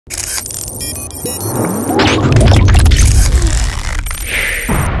Hey,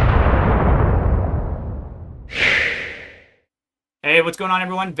 what's going on,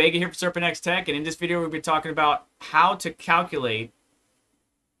 everyone? Vega here for SerpentX Tech, and in this video we'll be talking about how to calculate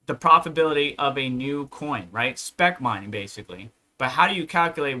the profitability of a new coin, right? Spec mining, basically. But how do you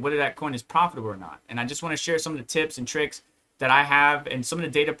calculate whether that coin is profitable or not? And I just want to share some of the tips and tricks that I have and some of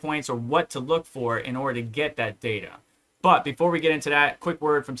the data points or what to look for in order to get that data. But before we get into that, quick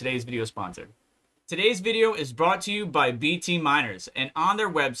word from today's video sponsor. Today's video is brought to you by BT Miners, and on their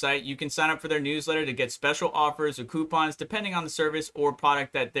website you can sign up for their newsletter to get special offers or coupons depending on the service or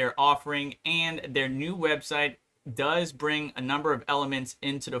product that they're offering. And their new website does bring a number of elements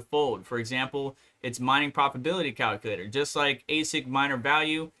into the fold. For example, it's mining profitability calculator. Just like ASIC miner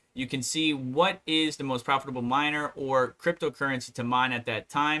value, you can see what is the most profitable miner or cryptocurrency to mine at that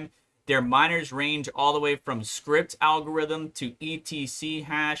time. Their miners range all the way from script algorithm to ETC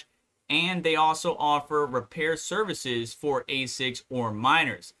hash. And they also offer repair services for ASICs or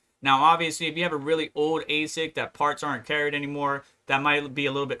miners. Now, obviously, if you have a really old ASIC that parts aren't carried anymore, that might be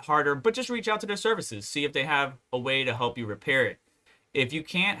a little bit harder, but just reach out to their services. See if they have a way to help you repair it. If you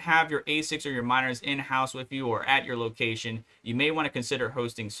can't have your ASICs or your miners in-house with you or at your location, you may want to consider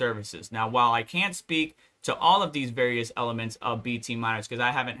hosting services. Now, while I can't speak to all of these various elements of BT Miners because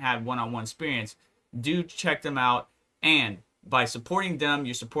I haven't had one-on-one experience, do check them out. And by supporting them,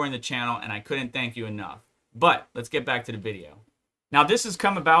 you're supporting the channel, and I couldn't thank you enough. But let's get back to the video. Now, this has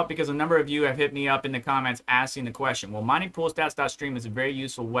come about because a number of you have hit me up in the comments asking the question. Well, miningpoolstats.stream is a very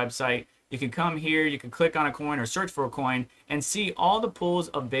useful website. You can come here, you can click on a coin or search for a coin and see all the pools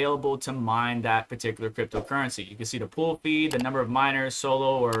available to mine that particular cryptocurrency. You can see the pool feed, the number of miners,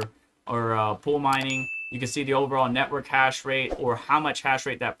 solo or pool mining. You can see the overall network hash rate or how much hash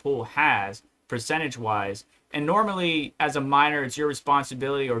rate that pool has percentage-wise. And normally, as a miner, it's your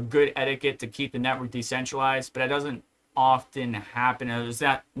responsibility or good etiquette to keep the network decentralized, but that doesn't often happen. It's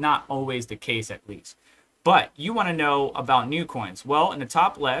not always the case, at least. But you want to know about new coins. Well, in the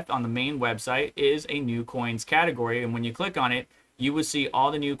top left on the main website is a new coins category, and when you click on it, you will see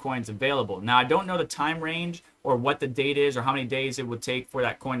all the new coins available. Now, I don't know the time range or what the date is or how many days it would take for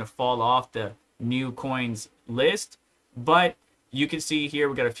that coin to fall off the new coins list, but you can see here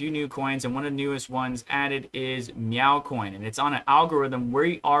we got a few new coins, and one of the newest ones added is Meowcoin, and it's on an algorithm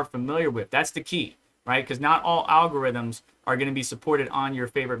we are familiar with. That's the key, right? Because not all algorithms are going to be supported on your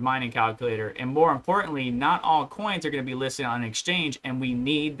favorite mining calculator, and more importantly, not all coins are going to be listed on an exchange, and we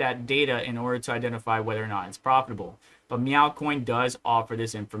need that data in order to identify whether or not it's profitable. But Meowcoin does offer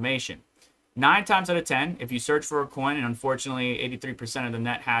this information. 9 times out of 10, if you search for a coin, and unfortunately 83% of the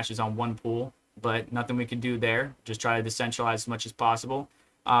net hash is on one pool, but nothing we can do there. Just try to decentralize as much as possible.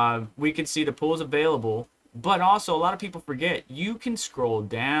 We can see the pools available, but also a lot of people forget you can scroll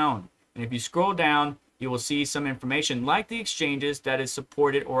down. And if you scroll down, you will see some information like the exchanges that is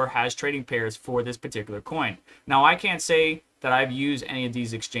supported or has trading pairs for this particular coin. Now, I can't say that I've used any of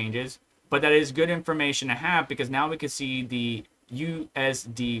these exchanges, but that is good information to have because now we can see the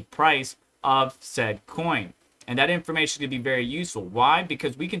USD price of said coin. And that information is going to be very useful. Why?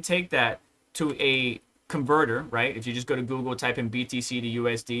 Because we can take that to a converter, right? If you just go to Google, type in BTC to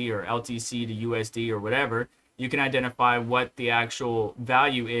USD or LTC to USD or whatever, you can identify what the actual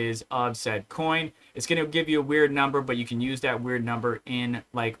value is of said coin. It's going to give you a weird number, but you can use that weird number in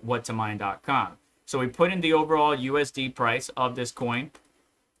like whattomine.com. So we put in the overall USD price of this coin,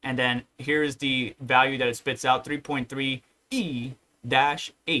 and then here's the value that it spits out, 3.3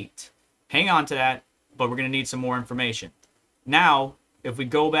 E-8. Hang on to that, but we're going to need some more information. Now, if we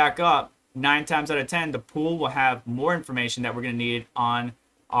go back up, 9 times out of 10, the pool will have more information that we're going to need on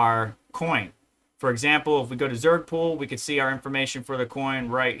our coin. For example, if we go to Zerg pool, we can see our information for the coin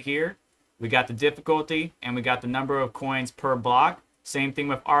right here. We got the difficulty and we got the number of coins per block. Same thing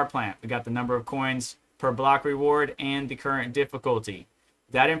with our plant. We got the number of coins per block reward and the current difficulty.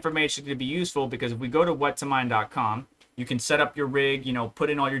 That information is going to be useful because if we go to whattomine.com, you can set up your rig, put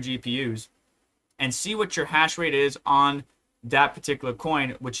in all your GPUs and see what your hash rate is on that particular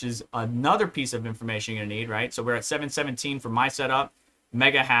coin, which is another piece of information you're gonna need, right? So we're at 717 for my setup,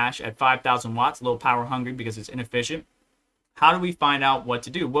 mega hash at 5,000 watts, a little power hungry because it's inefficient. How do we find out what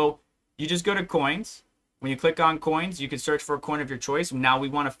to do? Well, you just go to coins. When you click on coins, you can search for a coin of your choice. Now we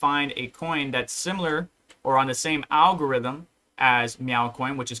want to find a coin that's similar or on the same algorithm as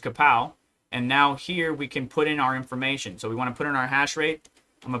Meowcoin, which is Kapow. And now here we can put in our information. So we want to put in our hash rate.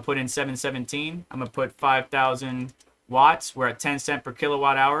 I'm gonna put in 717. I'm gonna put 5,000 watts. We're at 10 cents per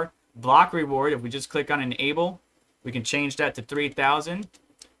kilowatt hour. Block reward, if we just click on enable, we can change that to 3,000.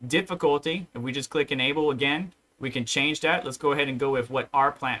 Difficulty, if we just click enable again, We can change that. Let's go ahead and go with what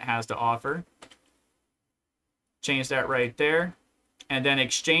our plant has to offer. Change that right there. And then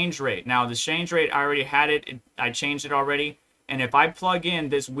exchange rate. Now, the exchange rate, I already had it. I changed it already. And if I plug in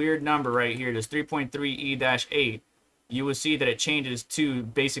this weird number right here, this 3.3E-8, you will see that it changes to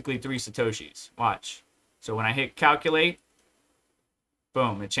basically 3 Satoshis. Watch. So when I hit calculate,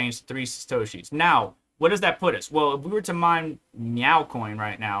 boom, it changed to 3 Satoshis. Now, what does that put us? Well, if we were to mine Meowcoin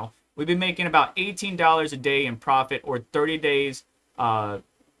right now, we'd be making about $18 a day in profit, or $30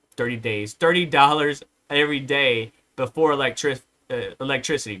 every day before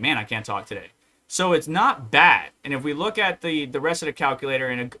electricity. Man, I can't talk today. So it's not bad. And if we look at the rest of the calculator,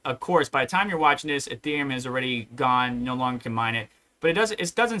 and of course, by the time you're watching this, Ethereum is already gone, no longer can mine it. But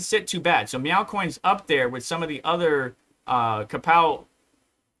it doesn't sit too bad. So Meowcoin's up there with some of the other Kapow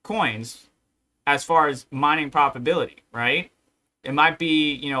coins as far as mining profitability, right? It might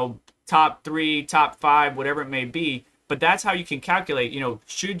be, you know, top 3, top 5, whatever it may be. But that's how you can calculate, you know,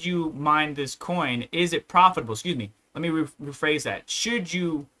 should you mine this coin? Is it profitable? Excuse me. Let me rephrase that. Should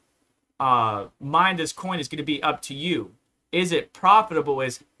you mine this coin is going to be up to you. Is it profitable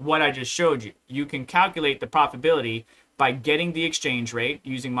is what I just showed you. You can calculate the profitability by getting the exchange rate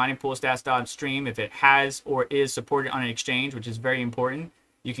using miningpoolstats.stream if it has or is supported on an exchange, which is very important.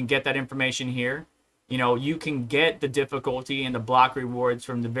 You can get that information here. You know, you can get the difficulty and the block rewards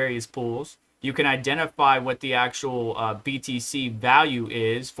from the various pools. You can identify what the actual BTC value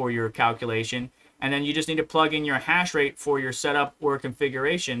is for your calculation. And then you just need to plug in your hash rate for your setup or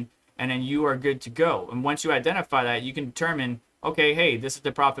configuration, and then you are good to go. And once you identify that, you can determine, okay, hey, this is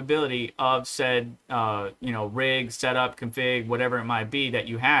the profitability of said, you know, rig, setup, config, whatever it might be that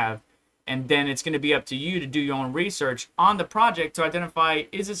you have. And then it's going to be up to you to do your own research on the project to identify,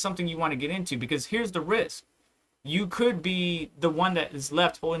 is it something you want to get into? Because here's the risk. You could be the one that is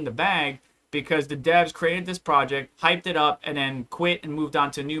left holding the bag because the devs created this project, hyped it up, and then quit and moved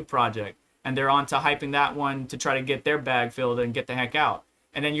on to a new project. And they're on to hyping that one to try to get their bag filled and get the heck out.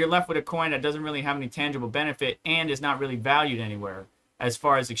 And then you're left with a coin that doesn't really have any tangible benefit and is not really valued anywhere as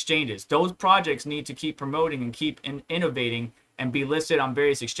far as exchanges. Those projects need to keep promoting and keep innovating and be listed on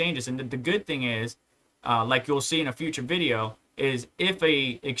various exchanges. And the good thing is, like you'll see in a future video, is if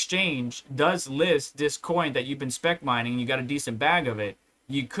a exchange does list this coin that you've been spec mining and you got a decent bag of it,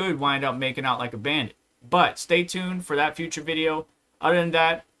 you could wind up making out like a bandit. But stay tuned for that future video. Other than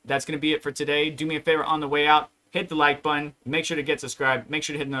that, that's going to be it for today. Do me a favor on the way out. Hit the like button. Make sure to get subscribed. Make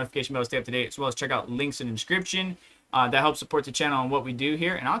sure to hit the notification bell to stay up to date, as well as check out links in the description. That helps support the channel and what we do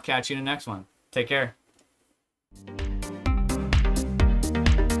here. And I'll catch you in the next one. Take care.